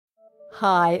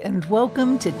Hi and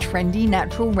welcome to Trendy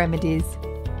Natural Remedies.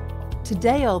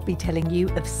 Today I'll be telling you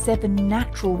of 7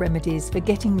 natural remedies for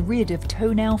getting rid of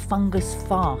toenail fungus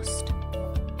fast.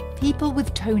 People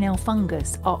with toenail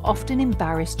fungus are often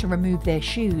embarrassed to remove their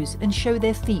shoes and show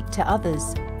their feet to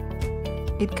others.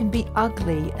 It can be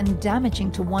ugly and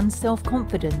damaging to one's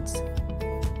self-confidence.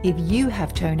 If you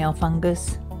have toenail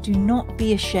fungus, do not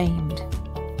be ashamed.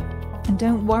 And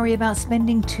don't worry about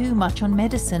spending too much on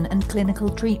medicine and clinical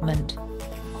treatment.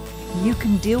 You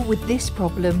can deal with this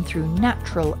problem through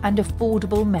natural and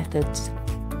affordable methods.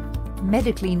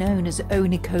 Medically known as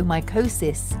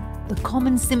onychomycosis, the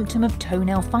common symptom of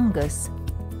toenail fungus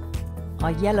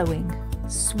are yellowing,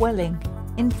 swelling,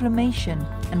 inflammation,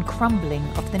 and crumbling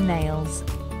of the nails.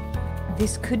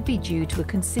 This could be due to a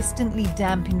consistently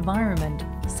damp environment,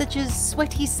 such as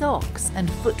sweaty socks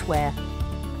and footwear.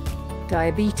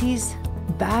 Diabetes,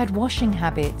 bad washing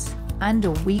habits, and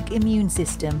a weak immune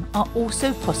system are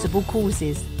also possible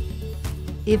causes.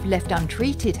 If left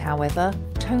untreated, however,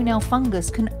 toenail fungus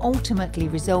can ultimately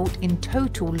result in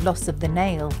total loss of the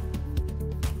nail.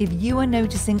 If you are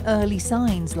noticing early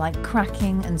signs like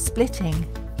cracking and splitting,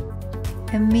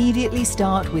 immediately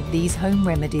start with these home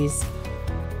remedies.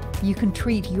 You can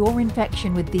treat your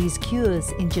infection with these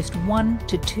cures in just 1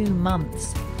 to 2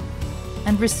 months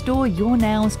and restore your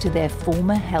nails to their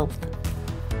former health.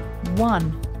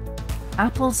 1.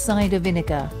 Apple cider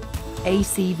vinegar,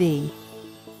 ACV.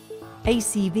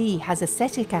 ACV has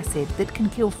acetic acid that can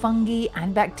kill fungi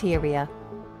and bacteria.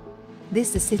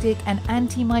 This acidic and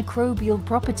antimicrobial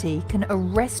property can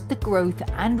arrest the growth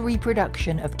and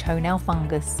reproduction of toenail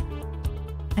fungus.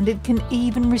 And it can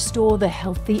even restore the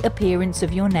healthy appearance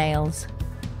of your nails.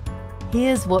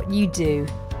 Here's what you do.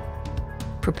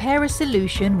 Prepare a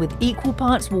solution with equal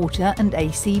parts water and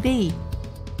ACV.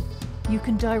 You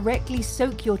can directly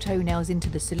soak your toenails into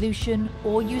the solution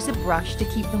or use a brush to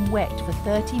keep them wet for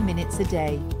 30 minutes a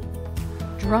day.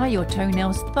 Dry your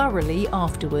toenails thoroughly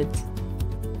afterwards.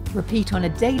 Repeat on a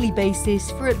daily basis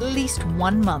for at least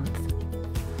 1 month.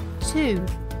 2.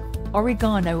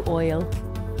 Oregano oil.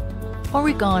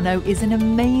 Oregano is an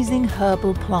amazing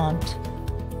herbal plant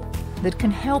that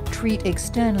can help treat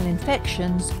external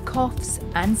infections, coughs,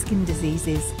 and skin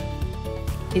diseases.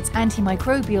 Its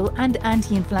antimicrobial and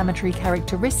anti-inflammatory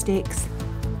characteristics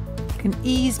can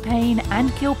ease pain and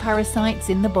kill parasites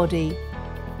in the body.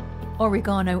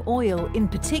 Oregano oil in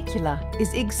particular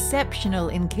is exceptional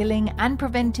in killing and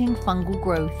preventing fungal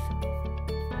growth.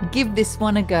 Give this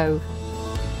one a go.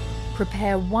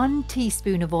 Prepare 1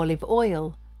 teaspoon of olive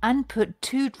oil and put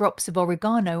 2 drops of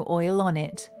oregano oil on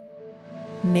it.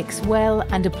 Mix well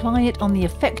and apply it on the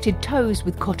affected toes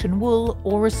with cotton wool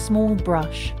or a small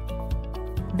brush.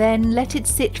 Then let it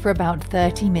sit for about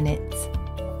 30 minutes.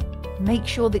 Make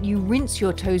sure that you rinse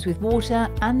your toes with water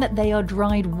and that they are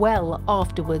dried well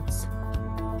afterwards.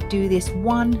 Do this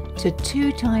 1 to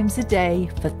 2 times a day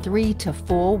for 3 to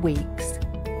 4 weeks.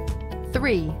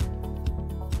 3.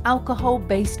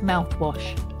 Alcohol-based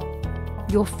mouthwash.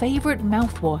 Your favorite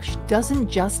mouthwash doesn't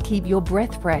just keep your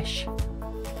breath fresh.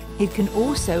 It can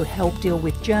also help deal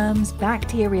with germs,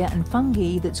 bacteria, and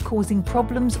fungi that's causing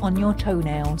problems on your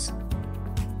toenails.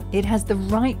 It has the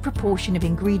right proportion of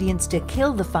ingredients to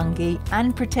kill the fungi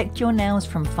and protect your nails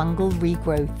from fungal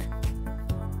regrowth.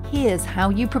 Here's how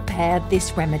you prepare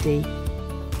this remedy.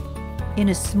 In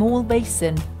a small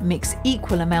basin, mix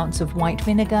equal amounts of white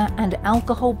vinegar and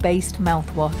alcohol-based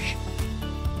mouthwash.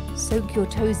 Soak your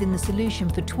toes in the solution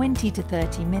for 20 to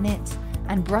 30 minutes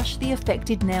and brush the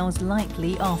affected nails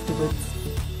lightly afterwards.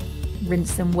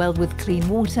 Rinse them well with clean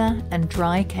water and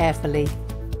dry carefully.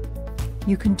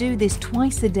 You can do this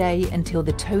twice a day until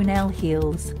the toenail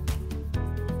heals.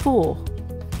 4.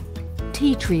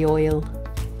 Tea tree oil.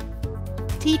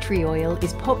 Tea tree oil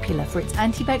is popular for its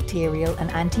antibacterial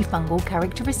and antifungal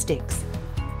characteristics.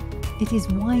 It is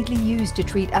widely used to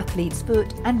treat athlete's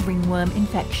foot and ringworm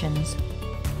infections.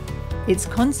 It's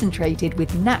concentrated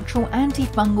with natural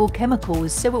antifungal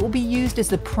chemicals, so it will be used as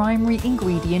the primary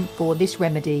ingredient for this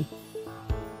remedy.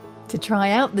 To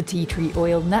try out the tea tree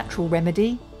oil natural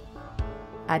remedy,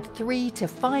 add 3 to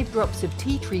 5 drops of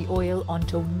tea tree oil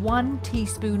onto 1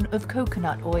 teaspoon of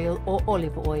coconut oil or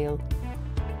olive oil.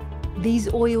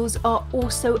 These oils are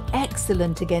also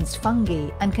excellent against fungi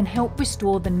and can help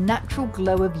restore the natural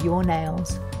glow of your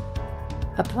nails.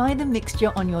 Apply the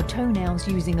mixture on your toenails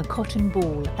using a cotton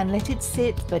ball and let it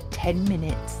sit for 10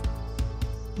 minutes.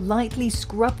 Lightly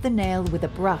scrub the nail with a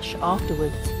brush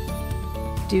afterwards.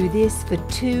 Do this for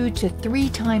 2 to 3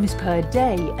 times per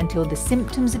day until the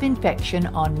symptoms of infection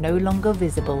are no longer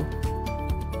visible.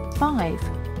 5.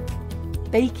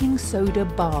 Baking soda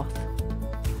bath.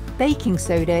 Baking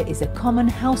soda is a common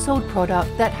household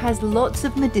product that has lots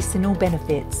of medicinal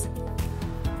benefits.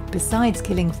 Besides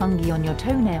killing fungi on your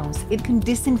toenails, it can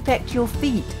disinfect your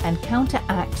feet and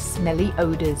counteract smelly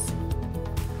odours.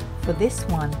 For this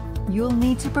one, you'll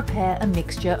need to prepare a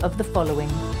mixture of the following: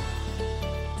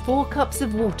 4 cups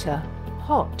of water,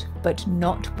 hot but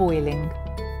not boiling.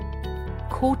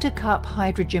 1/4 cup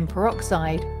hydrogen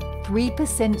peroxide,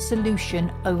 3%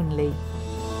 solution only.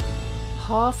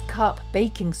 1/2 cup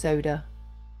baking soda.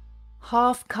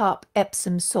 1/2 cup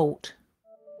Epsom salt.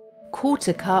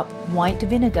 1/4 cup white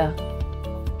vinegar.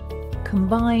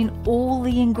 Combine all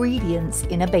the ingredients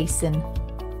in a basin.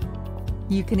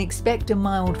 You can expect a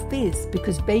mild fizz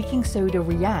because baking soda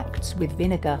reacts with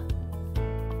vinegar.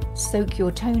 Soak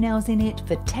your toenails in it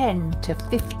for 10 to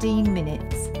 15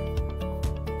 minutes.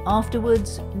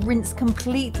 Afterwards, rinse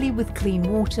completely with clean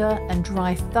water and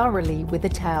dry thoroughly with a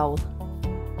towel.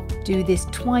 Do this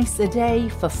twice a day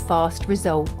for fast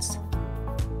results.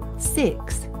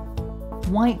 6.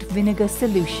 White vinegar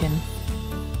solution.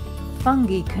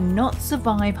 Fungi cannot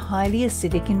survive highly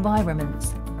acidic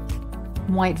environments.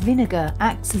 White vinegar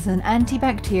acts as an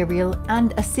antibacterial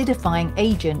and acidifying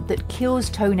agent that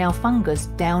kills toenail fungus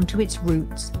down to its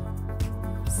roots.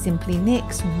 Simply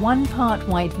mix 1 part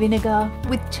white vinegar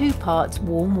with 2 parts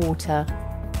warm water.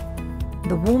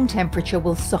 The warm temperature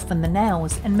will soften the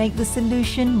nails and make the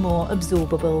solution more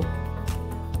absorbable.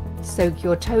 Soak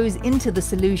your toes into the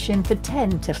solution for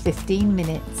 10 to 15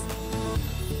 minutes.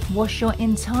 Wash your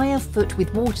entire foot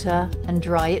with water and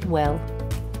dry it well.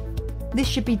 This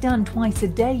should be done twice a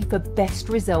day for best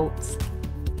results.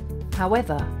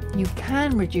 However, you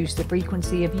can reduce the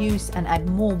frequency of use and add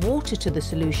more water to the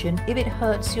solution if it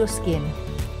hurts your skin.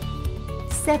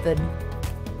 7.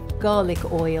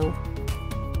 Garlic oil.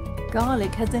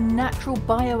 Garlic has a natural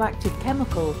bioactive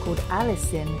chemical called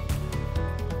allicin.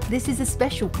 This is a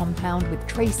special compound with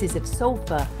traces of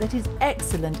sulfur that is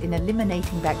excellent in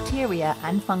eliminating bacteria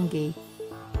and fungi.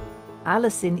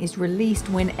 Allicin is released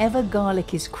whenever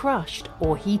garlic is crushed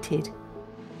or heated.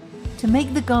 To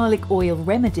make the garlic oil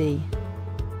remedy,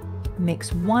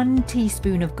 mix 1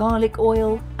 teaspoon of garlic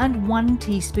oil and 1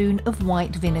 teaspoon of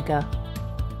white vinegar.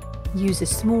 Use a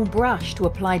small brush to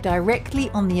apply directly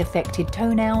on the affected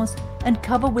toenails and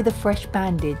cover with a fresh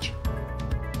bandage.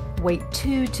 Wait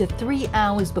 2 to 3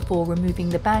 hours before removing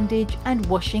the bandage and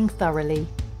washing thoroughly.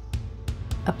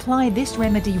 Apply this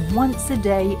remedy once a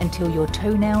day until your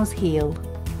toenails heal.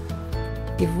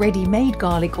 If ready-made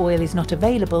garlic oil is not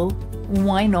available,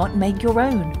 why not make your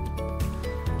own?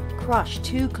 Crush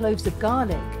 2 cloves of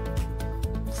garlic.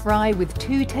 Fry with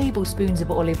 2 tablespoons of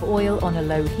olive oil on a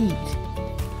low heat.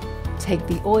 Take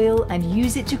the oil and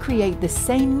use it to create the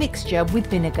same mixture with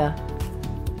vinegar.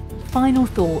 Final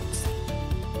thoughts.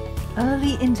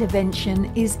 Early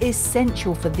intervention is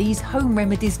essential for these home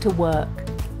remedies to work.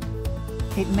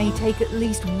 It may take at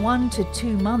least 1 to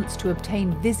 2 months to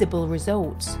obtain visible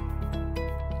results.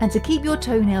 And to keep your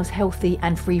toenails healthy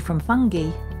and free from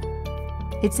fungi,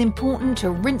 it's important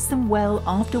to rinse them well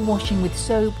after washing with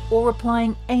soap or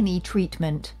applying any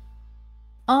treatment.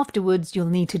 Afterwards, you'll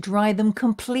need to dry them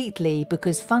completely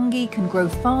because fungi can grow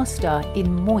faster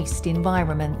in moist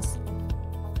environments.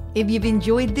 If you've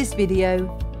enjoyed this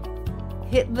video,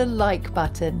 hit the like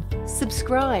button,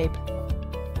 subscribe,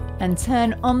 and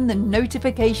turn on the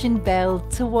notification bell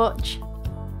to watch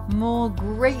more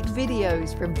great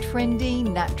videos from Trendy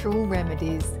Natural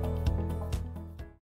Remedies.